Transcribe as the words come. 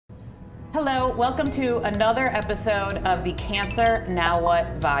Hello, welcome to another episode of the Cancer Now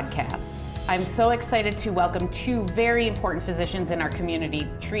What vodcast. I'm so excited to welcome two very important physicians in our community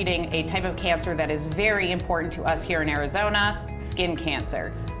treating a type of cancer that is very important to us here in Arizona, skin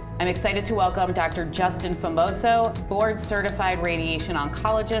cancer. I'm excited to welcome Dr. Justin Famoso, board-certified radiation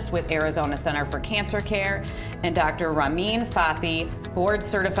oncologist with Arizona Center for Cancer Care, and Dr. Ramin Fathi,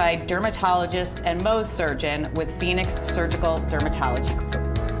 board-certified dermatologist and mohs surgeon with Phoenix Surgical Dermatology Group.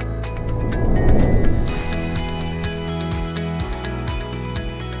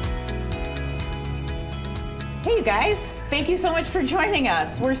 Hey, you guys. Thank you so much for joining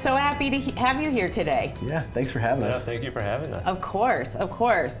us. We're so happy to have you here today. Yeah, thanks for having us. Thank you for having us. Of course, of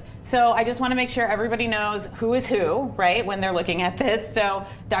course. So I just want to make sure everybody knows who is who, right, when they're looking at this. So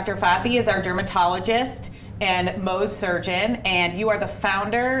Dr. Fathi is our dermatologist and mohs surgeon, and you are the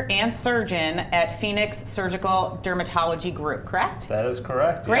founder and surgeon at Phoenix Surgical Dermatology Group, correct? That is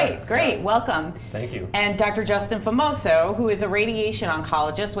correct. Great, yes, great. yes. Welcome. Thank you. And Dr. Justin Famoso, who is a radiation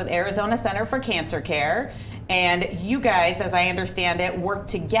oncologist with Arizona Center for Cancer Care. And you guys, as I understand it, work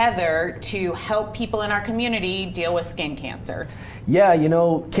together to help people in our community deal with skin cancer. Yeah, you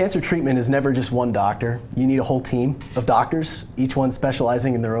know, cancer treatment is never just one doctor. You need a whole team of doctors, each one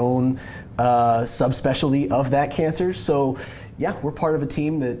specializing in their own subspecialty of that cancer. So yeah, we're part of a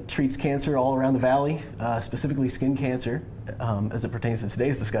team that treats cancer all around the valley, specifically skin cancer, as it pertains to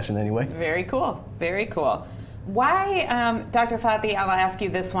today's discussion anyway. Very cool, very cool. Why, Dr. Fathi, I'll ask you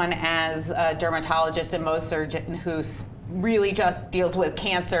this one as a dermatologist and mohs surgeon who really just deals with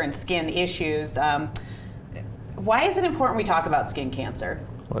cancer and skin issues. Why is it important we talk about skin cancer?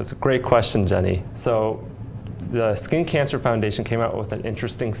 Well, it's a great question, Jenny. So the Skin Cancer Foundation came out with an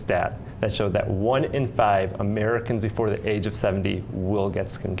interesting stat that showed that 1 in 5 Americans before the age of 70 will get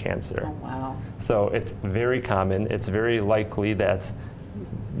skin cancer. Oh, wow. So it's very common. It's very likely that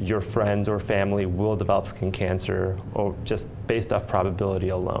your friends or family will develop skin cancer, or just based off probability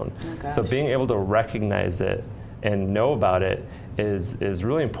alone. Oh, so being able to recognize it and know about it is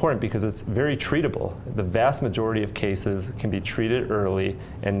really important because it's very treatable. The vast majority of cases can be treated early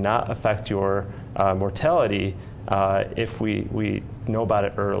and not affect your mortality if we know about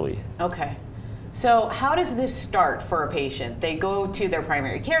it early. Okay. So how does this start for a patient? They go to their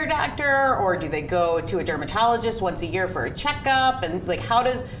primary care doctor, or do they go to a dermatologist once a year for a checkup? And like, how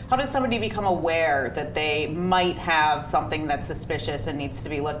does somebody become aware that they might have something that's suspicious and needs to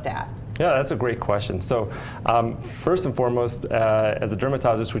be looked at? Yeah, that's a great question. So first and foremost, as a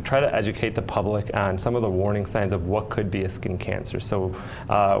dermatologist, we try to educate the public on some of the warning signs of what could be a skin cancer. So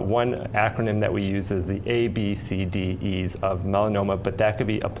one acronym that we use is the ABCDEs of melanoma, but that could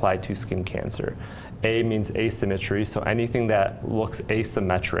be applied to skin cancer. A means asymmetry, so anything that looks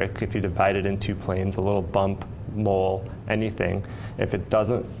asymmetric, if you divide it in two planes, a little bump, mole, anything, if it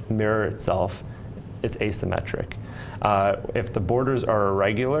doesn't mirror itself, it's asymmetric. If the borders are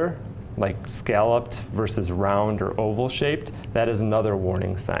irregular, like scalloped versus round or oval shaped, that is another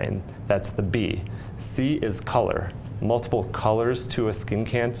warning sign. That's the B. C is color. Multiple colors to a skin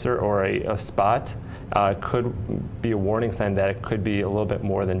cancer or a spot could be a warning sign that it could be a little bit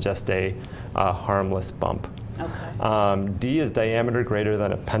more than just a harmless bump. Okay. D is diameter greater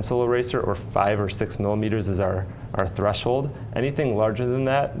than a pencil eraser, or 5 or 6 millimeters is our threshold. Anything larger than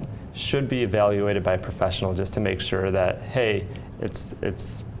that should be evaluated by a professional just to make sure that, hey,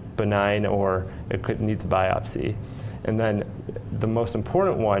 it's benign or it needs a biopsy. And then the most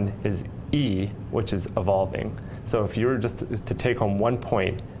important one is E, which is evolving. So if you were just to take home one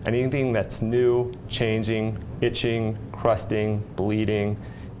point, anything that's new, changing, itching, crusting, bleeding,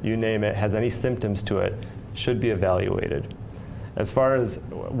 you name it, has any symptoms to it, should be evaluated. As far as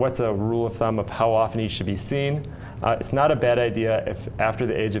what's a rule of thumb of how often you should be seen, it's not a bad idea if after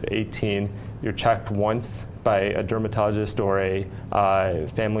the age of 18 you're checked once by a dermatologist or a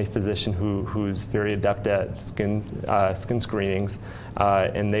family physician who's very adept at skin screenings,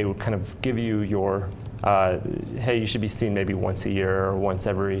 and they would kind of give you your, hey, you should be seen maybe once a year or once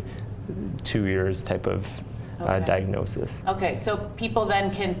every 2 years type of diagnosis. Okay, so people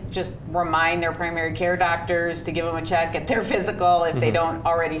then can just remind their primary care doctors to give them a check at their physical if they don't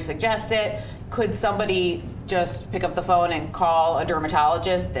already suggest it. Could somebody just pick up the phone and call a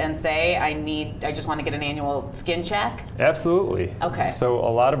dermatologist and say, I just want to get an annual skin check? Absolutely. Okay. So a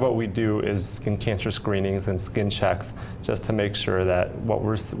lot of what we do is skin cancer screenings and skin checks just to make sure that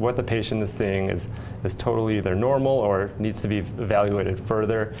what the patient is seeing is totally either normal or needs to be evaluated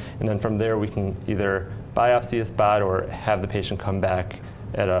further. And then from there we can either biopsy a spot or have the patient come back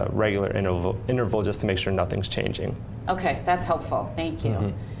at a regular interval just to make sure nothing's changing. Okay, that's helpful. Thank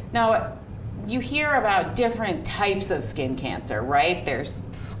you. Now, you hear about different types of skin cancer, right? There's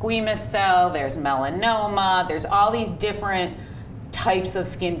squamous cell, there's melanoma, there's all these different types of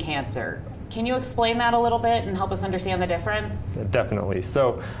skin cancer. Can you explain that a little bit and help us understand the difference? Definitely.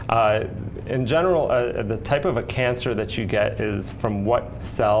 So in general, the type of a cancer that you get is from what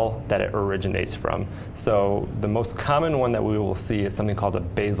cell that it originates from. So the most common one that we will see is something called a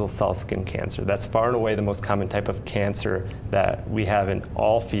basal cell skin cancer. That's far and away the most common type of cancer that we have in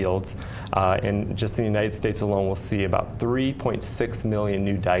all fields. And just in the United States alone, we'll see about 3.6 million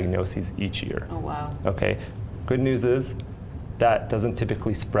new diagnoses each year. Oh, wow. Okay. Good news is, that doesn't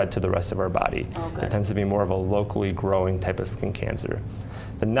typically spread to the rest of our body. Oh, good. It tends to be more of a locally growing type of skin cancer.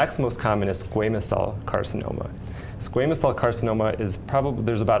 The next most common is squamous cell carcinoma. Squamous cell carcinoma is probably,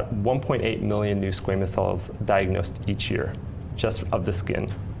 there's about 1.8 million new squamous cells diagnosed each year, just of the skin.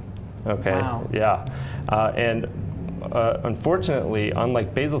 Okay, wow. Yeah. Unfortunately,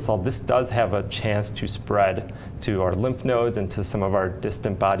 unlike basal cell, this does have a chance to spread to our lymph nodes and to some of our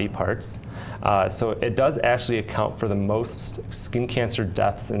distant body parts. So it does actually account for the most skin cancer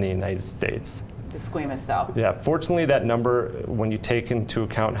deaths in the United States. The squamous cell. Yeah, fortunately that number, when you take into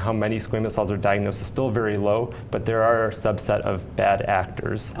account how many squamous cells are diagnosed, is still very low, but there are a subset of bad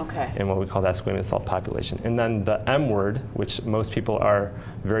actors in what we call that squamous cell population. And then the M word, which most people are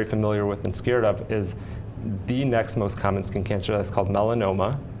very familiar with and scared of, is the next most common skin cancer. That's called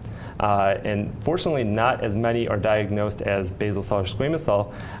melanoma. And fortunately, not as many are diagnosed as basal cell or squamous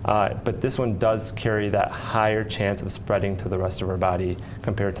cell, but this one does carry that higher chance of spreading to the rest of our body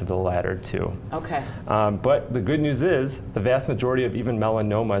compared to the latter two. Okay. But the good news is the vast majority of even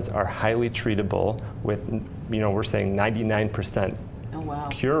melanomas are highly treatable with, we're saying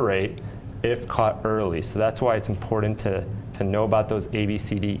 99% cure rate if caught early. So that's why it's important to know about those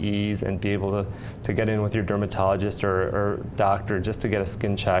ABCDEs and be able to get in with your dermatologist or doctor just to get a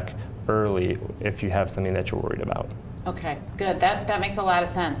skin check early if you have something that you're worried about. Okay, good. That makes a lot of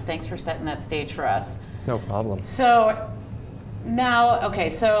sense. Thanks for setting that stage for us. No problem. So now, okay,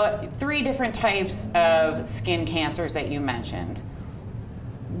 so 3 different types of skin cancers that you mentioned.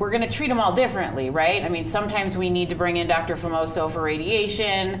 We're going to treat them all differently, right? I mean, sometimes we need to bring in Dr. Famoso for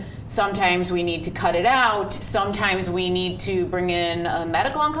radiation. Sometimes we need to cut it out. Sometimes we need to bring in a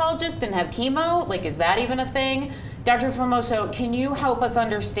medical oncologist and have chemo. Like, is that even a thing? Dr. Famoso, can you help us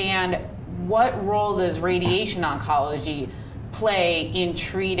understand what role does radiation oncology play in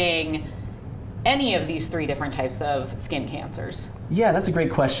treating any of these 3 different types of skin cancers? Yeah, that's a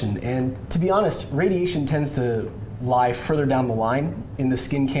great question. And to be honest, radiation tends to lie further down the line in the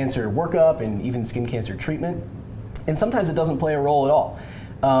skin cancer workup and even skin cancer treatment. And sometimes it doesn't play a role at all.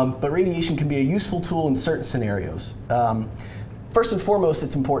 But radiation can be a useful tool in certain scenarios. First and foremost,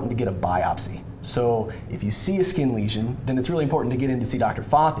 it's important to get a biopsy. So if you see a skin lesion, then it's really important to get in to see Dr.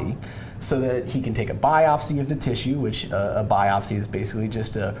 Fathi so that he can take a biopsy of the tissue, which a biopsy is basically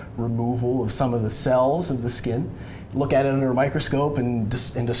just a removal of some of the cells of the skin, look at it under a microscope and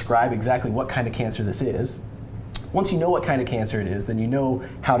describe exactly what kind of cancer this is. Once you know what kind of cancer it is, then you know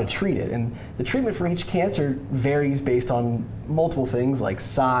how to treat it. And the treatment for each cancer varies based on multiple things like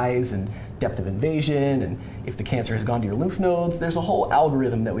size and depth of invasion, and if the cancer has gone to your lymph nodes. There's a whole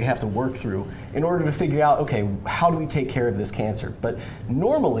algorithm that we have to work through in order to figure out, okay, how do we take care of this cancer? But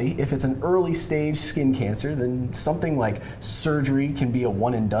normally, if it's an early stage skin cancer, then something like surgery can be a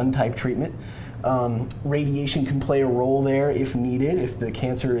one and done type treatment. Radiation can play a role there if needed, if the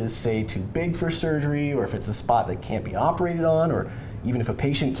cancer is, say, too big for surgery, or if it's a spot that can't be operated on, or even if a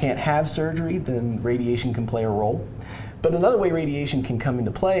patient can't have surgery, then radiation can play a role. But another way radiation can come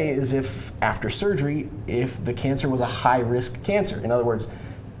into play is if, after surgery, if the cancer was a high-risk cancer. In other words,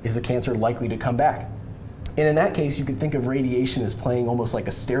 is the cancer likely to come back? And in that case, you could think of radiation as playing almost like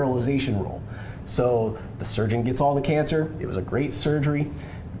a sterilization role. So the surgeon gets all the cancer, it was a great surgery,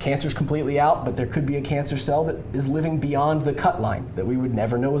 cancer's completely out, but there could be a cancer cell that is living beyond the cut line that we would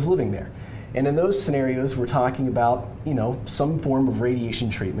never know was living there. And in those scenarios, we're talking about, some form of radiation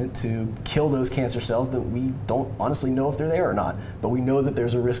treatment to kill those cancer cells that we don't honestly know if they're there or not, but we know that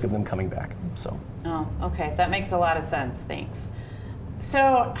there's a risk of them coming back. So. Oh, okay, that makes a lot of sense, thanks.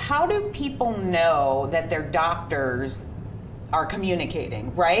 So how do people know that their doctors are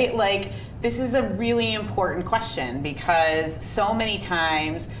communicating, right? Like, this is a really important question because so many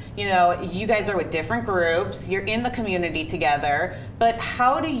times, you guys are with different groups, you're in the community together, but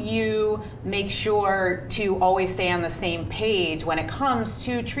how do you make sure to always stay on the same page when it comes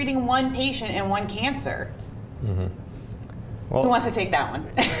to treating one patient and one cancer? Mm-hmm. Well, who wants to take that one?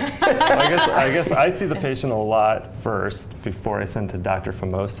 I guess I see the patient a lot first before I send to Dr.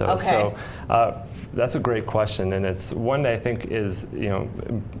 Famoso. Okay. So that's a great question, and it's one that I think is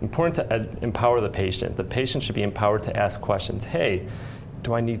important to empower the patient. The patient should be empowered to ask questions. Hey,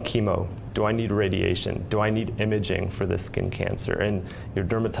 do I need chemo? Do I need radiation? Do I need imaging for this skin cancer? And your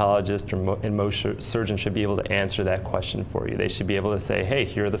dermatologist and Mohs surgeon should be able to answer that question for you. They should be able to say, hey,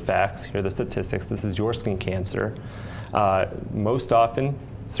 here are the facts, here are the statistics, this is your skin cancer. Most often,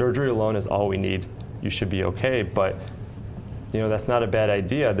 surgery alone is all we need. You should be okay, but that's not a bad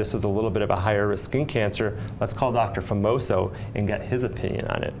idea. This was a little bit of a higher risk skin cancer. Let's call Dr. Famoso and get his opinion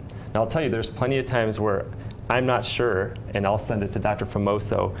on it. Now I'll tell you, there's plenty of times where I'm not sure, and I'll send it to Dr.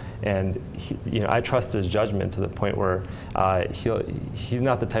 Famoso, and I trust his judgment to the point where he's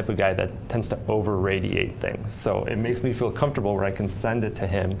not the type of guy that tends to over-radiate things. So it makes me feel comfortable where I can send it to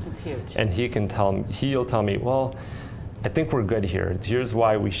him. That's huge. And he'll tell me, well, I think we're good here. Here's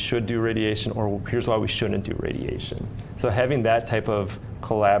why we should do radiation, or here's why we shouldn't do radiation. So having that type of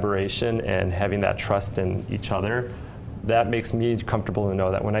collaboration and having that trust in each other, that makes me comfortable to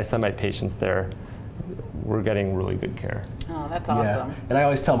know that when I send my patients there, we're getting really good care. Oh, that's awesome. Yeah. And I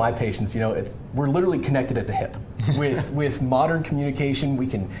always tell my patients, we're literally connected at the hip. With modern communication, we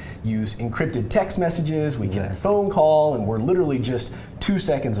can use encrypted text messages, we can phone call, and we're literally just 2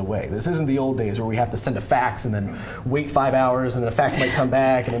 seconds away. This isn't the old days where we have to send a fax and then wait 5 hours, and then a fax might come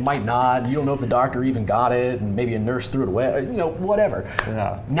back and it might not. You don't know if the doctor even got it, and maybe a nurse threw it away, whatever.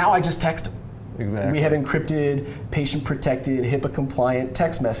 Yeah. Now I just text them. Exactly. We have encrypted, patient-protected, HIPAA-compliant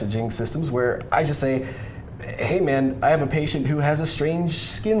text messaging systems where I just say, hey man, I have a patient who has a strange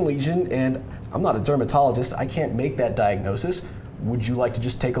skin lesion and I'm not a dermatologist, I can't make that diagnosis. Would you like to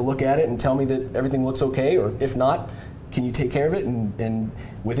just take a look at it and tell me that everything looks okay, or if not, can you take care of it? And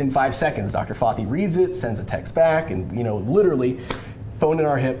within 5 seconds, Dr. Fathi reads it, sends a text back, and literally, phone in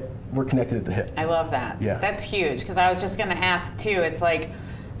our hip, we're connected at the hip. I love that. Yeah. That's huge, because I was just going to ask too, it's like,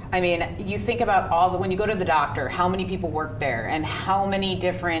 you think about when you go to the doctor, how many people work there and how many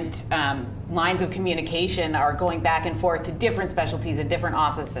different lines of communication are going back and forth to different specialties in different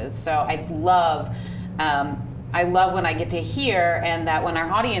offices. So I love when I get to hear, and that when our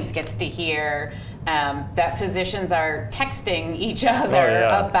audience gets to hear, that physicians are texting each other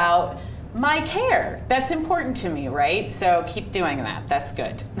about my care. That's important to me, right? So keep doing that. That's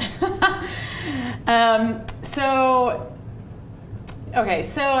good. Okay,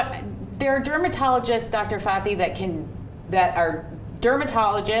 so there are dermatologists, Dr. Fathi, that are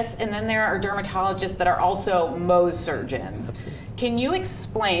dermatologists, and then there are dermatologists that are also Mohs surgeons. Absolutely. Can you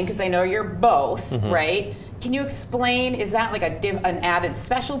explain, because I know you're both, right? Can you explain, is that like an added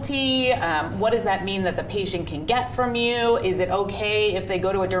specialty? What does that mean that the patient can get from you? Is it okay if they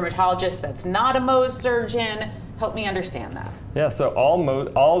go to a dermatologist that's not a Mohs surgeon? Help me understand that. Yeah, so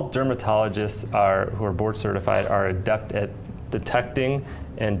all dermatologists who are board certified are adept at detecting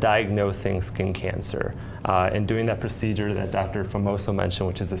and diagnosing skin cancer and doing that procedure that Dr. Famoso mentioned,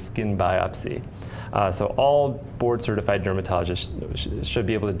 which is a skin biopsy. So all board certified dermatologists should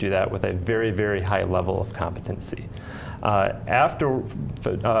be able to do that with a very, very high level of competency. After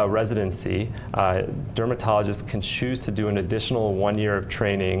residency, dermatologists can choose to do an additional 1 year of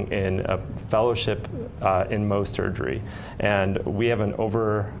training in a fellowship in Mohs surgery. And we have an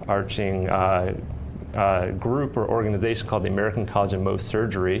overarching group or organization called the American College of Mohs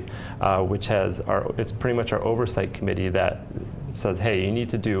Surgery, which has it's pretty much our oversight committee that says, hey, you need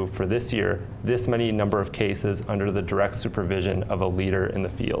to do for this year this many number of cases under the direct supervision of a leader in the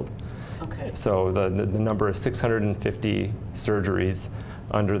field. Okay. So the number is 650 surgeries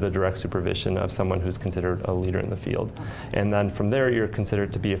under the direct supervision of someone who's considered a leader in the field. Okay. And then from there, you're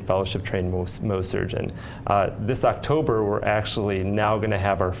considered to be a fellowship-trained Mohs surgeon. This October, we're actually now going to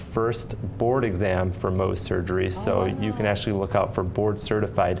have our first board exam for Mohs surgery, so you can actually look out for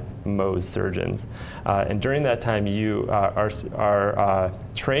board-certified Mohs surgeons. And during that time, our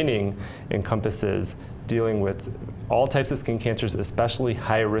training encompasses dealing with all types of skin cancers, especially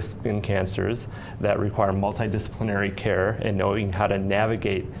high-risk skin cancers that require multidisciplinary care, and knowing how to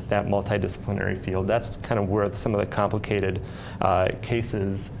navigate that multidisciplinary field. That's kind of where some of the complicated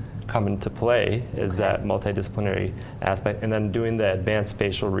cases come into play, is that multidisciplinary aspect, and then doing the advanced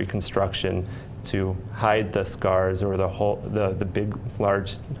facial reconstruction to hide the scars or the big,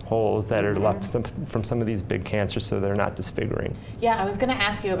 large holes that are left from some of these big cancers, so they're not disfiguring. Yeah, I was going to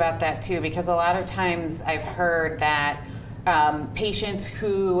ask you about that too, because a lot of times I've heard that patients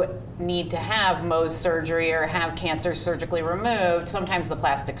who need to have Mohs surgery or have cancer surgically removed, sometimes the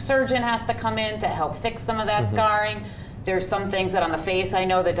plastic surgeon has to come in to help fix some of that scarring. There's some things that on the face I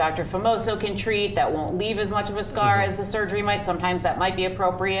know that Dr. Famoso can treat that won't leave as much of a scar as the surgery might. Sometimes that might be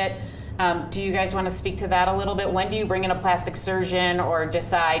appropriate. Do you guys want to speak to that a little bit? When do you bring in a plastic surgeon or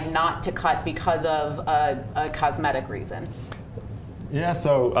decide not to cut because of a cosmetic reason? Yeah,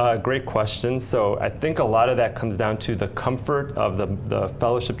 so great question. So I think a lot of that comes down to the comfort of the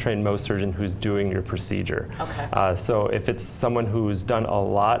fellowship-trained Mohs surgeon who's doing your procedure. Okay. So if it's someone who's done a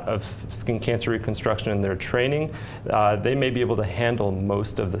lot of skin cancer reconstruction in their training, they may be able to handle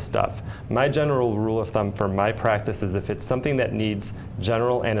most of the stuff. My general rule of thumb for my practice is if it's something that needs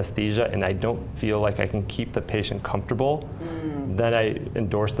general anesthesia and I don't feel like I can keep the patient comfortable, then I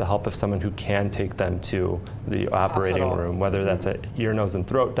endorse the help of someone who can take them to the operating room, whether that's an ear, nose, and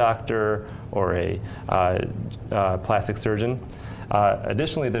throat doctor or a plastic surgeon.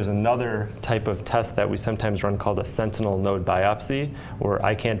 Additionally, there's another type of test that we sometimes run called a sentinel node biopsy, where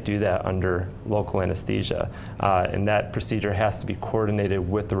I can't do that under local anesthesia. And that procedure has to be coordinated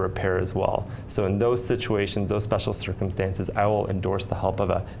with the repair as well. So in those situations, those special circumstances, I will endorse the help of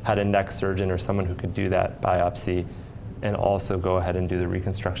a head and neck surgeon or someone who can do that biopsy and also go ahead and do the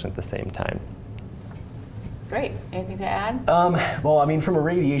reconstruction at the same time. Great. Anything to add? Well, I mean, from a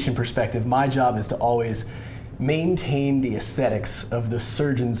radiation perspective, my job is to always maintain the aesthetics of the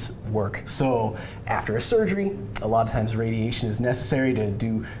surgeon's work. So after a surgery, a lot of times radiation is necessary to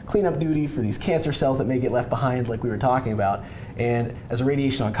do cleanup duty for these cancer cells that may get left behind, like we were talking about. And as a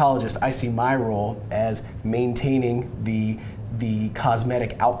radiation oncologist, I see my role as maintaining the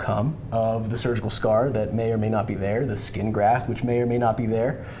cosmetic outcome of the surgical scar that may or may not be there, the skin graft which may or may not be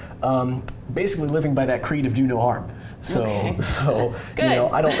there. Basically living by that creed of do no harm. So you know,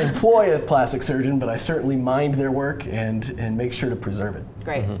 I don't employ a plastic surgeon, but I certainly mind their work and make sure to preserve it.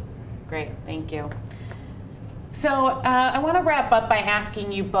 Great, great, thank you. So I want to wrap up by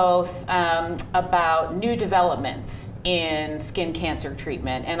asking you both about new developments in skin cancer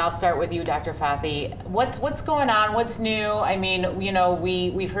treatment, and I'll start with you, Dr. Fathi. What's going on? What's new? I mean, you know,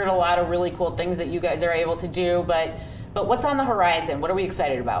 we've heard a lot of really cool things that you guys are able to do, but what's on the horizon? What are we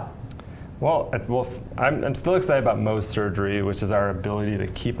excited about? Well, I'm still excited about Mohs surgery, which is our ability to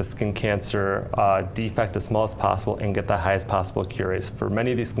keep a skin cancer defect as small as possible and get the highest possible cure rates. For many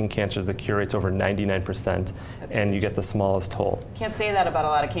of these skin cancers, the cure rate's over 99%, and you get the smallest hole. Can't say that about a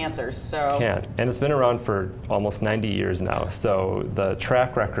lot of cancers, so. Can't, and it's been around for almost 90 years now, so the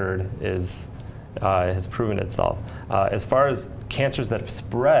track record has proven itself. As far as cancers that have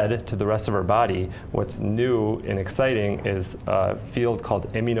spread to the rest of our body, what's new and exciting is a field called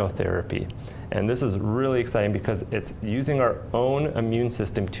immunotherapy. And this is really exciting because it's using our own immune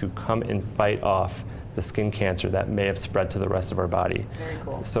system to come and fight off the skin cancer that may have spread to the rest of our body. Very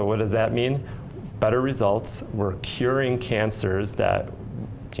cool. So what does that mean? Better results. We're curing cancers that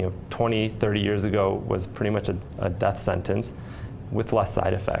 20, 30 years ago was pretty much a death sentence with less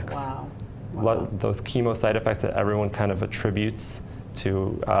side effects. Wow. Those chemo side effects that everyone kind of attributes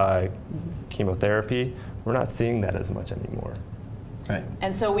to chemotherapy, we're not seeing that as much anymore. Right.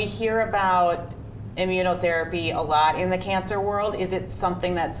 And so we hear about immunotherapy a lot in the cancer world. Is it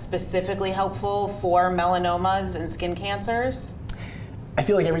something that's specifically helpful for melanomas and skin cancers? I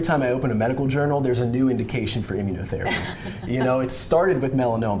feel like every time I open a medical journal, there's a new indication for immunotherapy. You know, it started with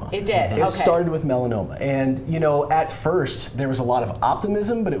melanoma. It did, okay. It started with melanoma. And, you know, at first, there was a lot of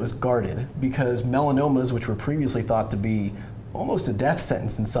optimism, but it was guarded because melanomas, which were previously thought to be almost a death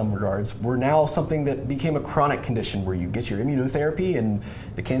sentence in some regards, were now something that became a chronic condition where you get your immunotherapy and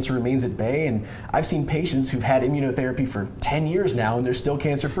the cancer remains at bay. And I've seen patients who've had immunotherapy for 10 years now and they're still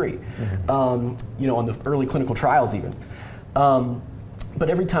cancer-free, you know, on the early clinical trials even. But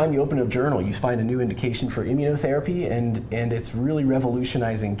every time you open a journal, you find a new indication for immunotherapy, and it's really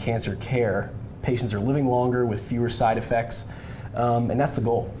revolutionizing cancer care. Patients are living longer with fewer side effects, and that's the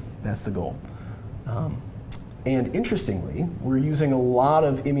goal. That's the goal. And interestingly, we're using a lot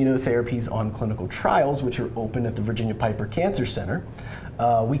of immunotherapies on clinical trials, which are open at the Virginia Piper Cancer Center.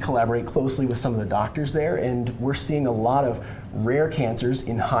 We collaborate closely with some of the doctors there, and we're seeing a lot of rare cancers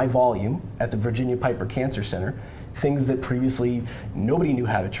in high volume at the Virginia Piper Cancer Center. Things that previously nobody knew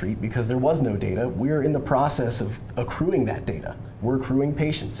how to treat because there was no data. We're in the process of accruing that data. We're accruing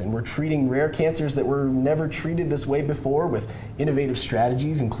patients and we're treating rare cancers that were never treated this way before with innovative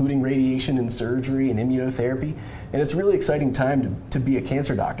strategies, including radiation and surgery and immunotherapy. And it's a really exciting time to be a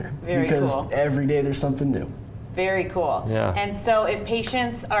cancer doctor because every day there's something new. Very cool. Yeah. And so if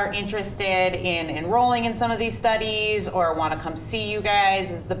patients are interested in enrolling in some of these studies or want to come see you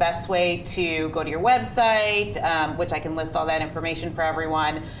guys, is the best way to go to your website, which I can list all that information for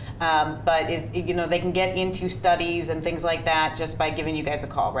everyone. But they can get into studies and things like that just by giving you guys a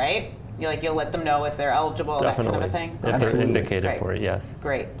call, right? You'll let them know if they're eligible, Definitely. that kind of a thing? If Absolutely. they're indicated Great. for it, yes.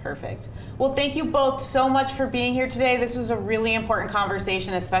 Great, perfect. Well, thank you both so much for being here today. This was a really important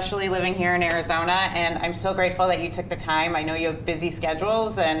conversation, especially living here in Arizona, and I'm so grateful that you took the time. I know you have busy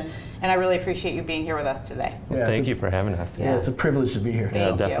schedules, and I really appreciate you being here with us today. Yeah, Thank you for having us. Yeah, it's a privilege to be here.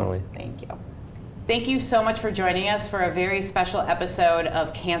 Thank you. definitely. Thank you. Thank you so much for joining us for a very special episode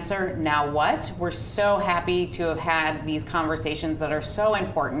of Cancer Now What. We're so happy to have had these conversations that are so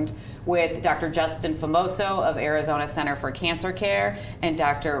important with Dr. Justin Famoso of Arizona Center for Cancer Care and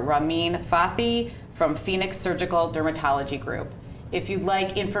Dr. Ramin Fathi from Phoenix Surgical Dermatology Group. If you'd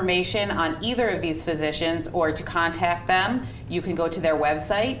like information on either of these physicians or to contact them, you can go to their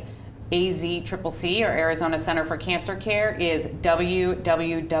website. AZCCC, or Arizona Center for Cancer Care, is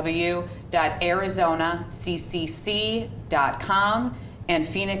www.arizonaccc.com, and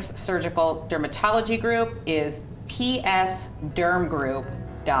Phoenix Surgical Dermatology Group is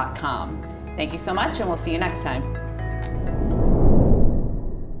psdermgroup.com. Thank you so much, and we'll see you next time.